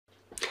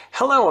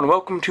Hello and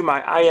welcome to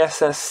my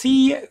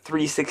ISSC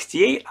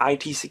 368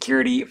 IT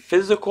Security,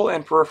 Physical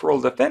and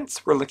Peripheral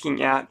Defense. We're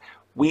looking at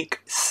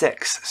week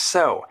 6.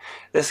 So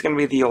this is going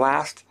to be the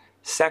last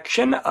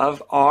section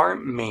of our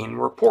main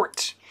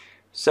report.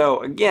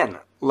 So again,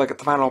 look at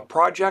the final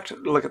project,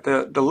 look at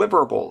the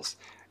deliverables.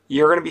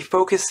 You're going to be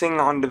focusing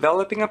on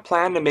developing a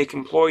plan to make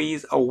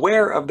employees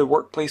aware of the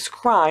workplace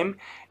crime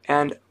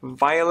and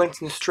violence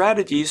and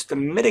strategies to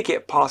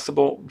mitigate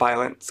possible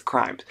violence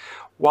crimes.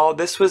 While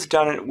this was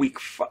done in week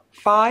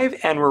 5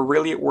 and we're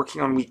really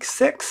working on week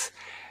 6,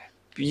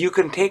 you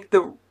can take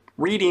the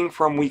reading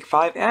from week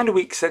 5 and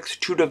week 6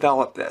 to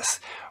develop this.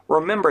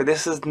 Remember,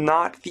 this is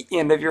not the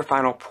end of your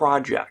final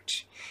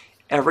project.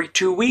 Every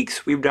 2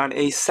 weeks we've done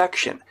a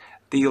section.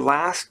 The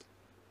last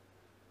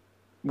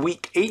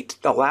week 8,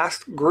 the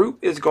last group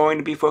is going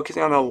to be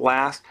focusing on the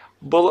last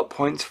bullet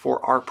points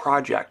for our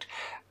project.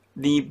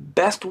 The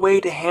best way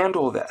to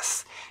handle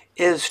this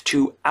is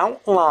to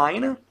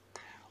outline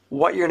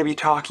what you're going to be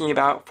talking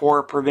about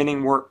for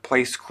preventing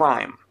workplace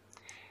crime.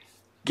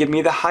 Give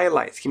me the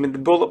highlights, give me the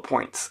bullet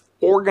points,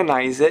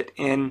 organize it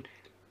in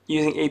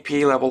using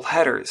APA level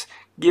headers.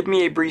 Give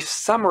me a brief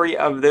summary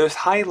of those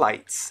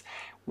highlights.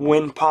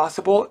 When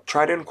possible,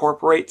 try to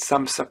incorporate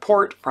some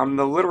support from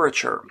the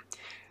literature.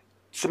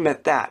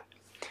 Submit that.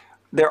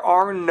 There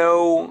are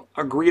no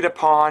agreed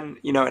upon,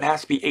 it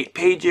has to be 8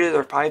 pages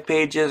or 5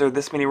 pages or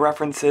this many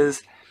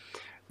references.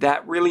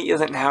 That really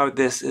isn't how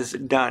this is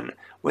done.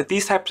 With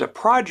these types of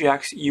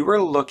projects, you are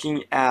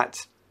looking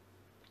at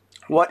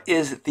what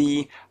is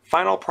the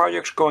final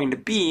project going to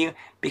be,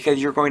 because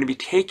you're going to be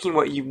taking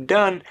what you've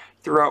done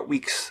throughout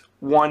weeks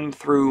 1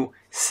 through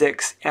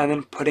 6 and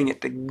then putting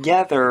it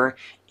together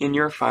in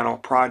your final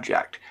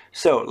project.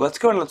 So let's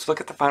go and let's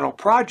look at the final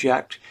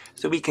project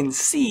so we can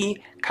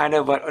see kind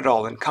of what it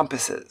all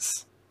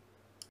encompasses.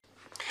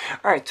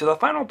 Alright, so the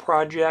final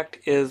project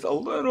is a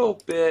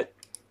little bit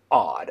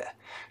odd.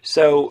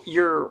 So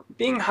you're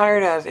being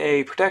hired as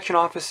a protection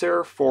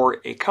officer for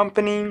a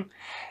company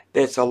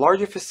that's a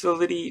larger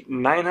facility,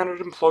 900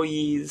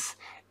 employees,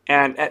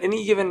 and at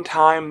any given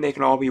time they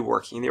can all be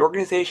working. The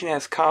organization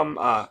has come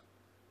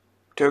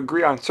to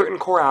agree on certain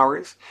core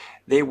hours.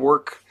 They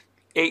work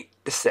 8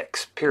 to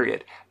 6,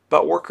 period.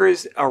 But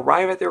workers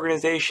arrive at the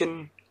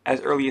organization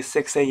as early as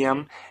 6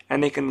 a.m.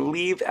 and they can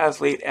leave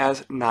as late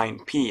as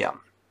 9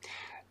 p.m.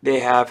 They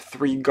have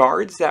 3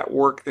 guards that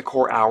work the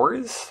core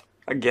hours.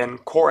 Again,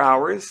 core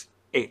hours,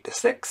 8 to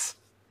 6.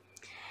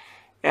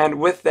 And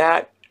with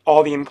that,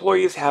 all the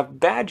employees have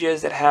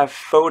badges that have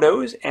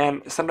photos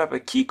and some type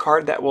of key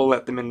card that will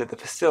let them into the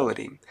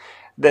facility.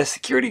 The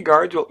security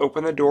guards will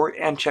open the door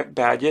and check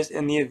badges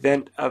in the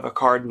event of a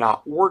card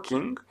not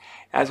working,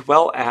 as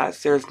well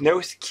as there's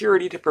no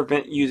security to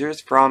prevent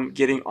users from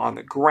getting on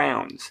the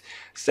grounds.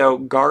 So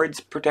guards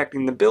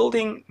protecting the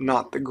building,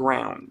 not the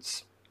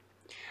grounds.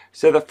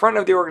 So the front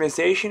of the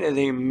organization is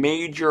a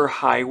major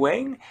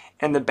highway,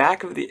 and the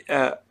back of the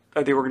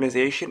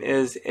organization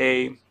is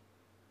a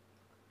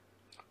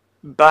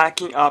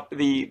backing up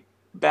the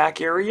back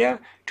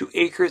area to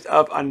acres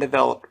of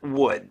undeveloped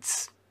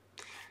woods.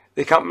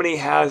 The company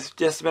has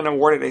just been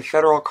awarded a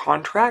federal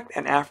contract,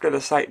 and after the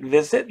site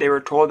visit, they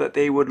were told that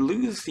they would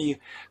lose the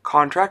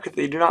contract if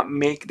they do not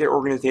make their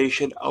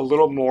organization a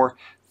little more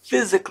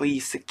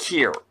physically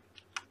secure.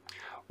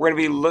 We're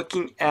going to be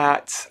looking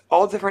at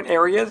all different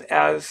areas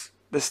as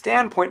the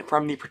standpoint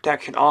from the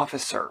protection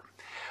officer.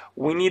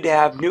 We need to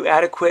have new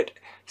adequate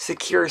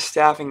secure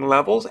staffing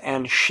levels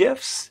and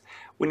shifts.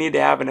 We need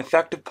to have an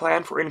effective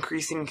plan for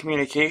increasing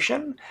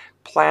communication,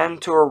 plan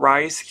to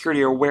arise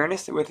security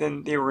awareness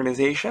within the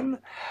organization,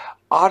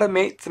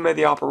 automate some of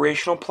the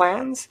operational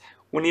plans.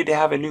 We need to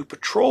have a new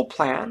patrol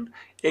plan,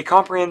 a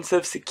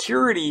comprehensive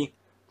security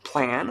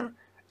plan,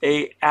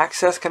 a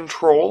access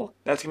control,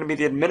 that's going to be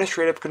the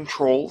administrative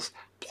controls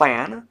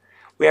plan.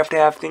 We have to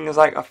have things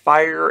like a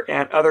fire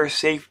and other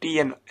safety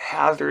and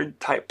hazard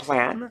type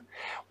plan.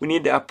 We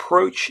need to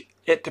approach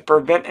it to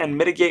prevent and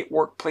mitigate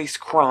workplace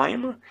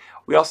crime.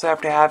 We also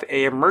have to have an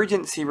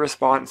emergency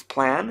response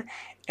plan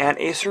and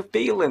a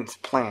surveillance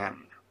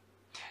plan.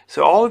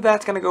 So all of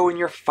that's going to go in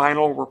your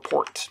final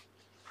report.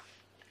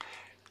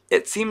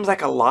 It seems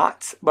like a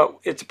lot, but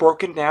it's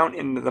broken down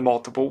into the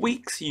multiple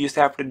weeks. You just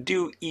have to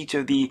do each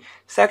of the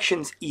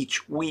sections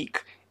each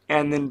week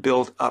and then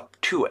build up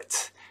to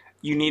it.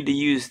 You need to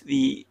use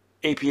the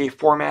APA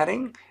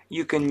formatting.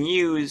 You can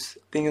use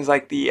things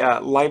like the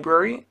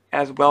library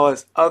as well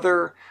as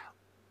other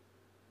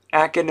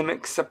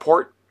academic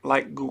support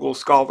like Google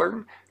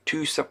Scholar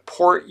to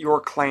support your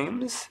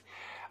claims.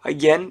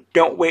 Again,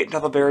 don't wait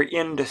until the very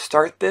end to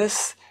start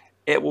this.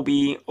 It will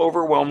be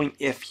overwhelming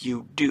if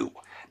you do.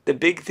 The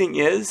big thing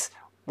is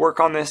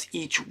work on this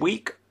each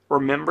week.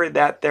 Remember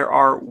that there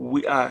are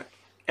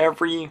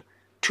every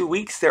 2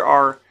 weeks there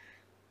are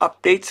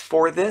updates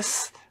for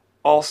this.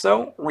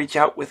 Also, reach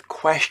out with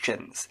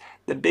questions.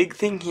 The big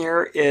thing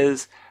here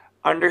is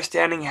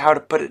understanding how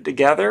to put it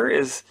together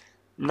is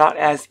not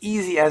as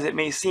easy as it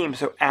may seem,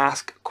 so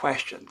ask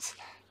questions.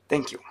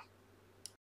 Thank you.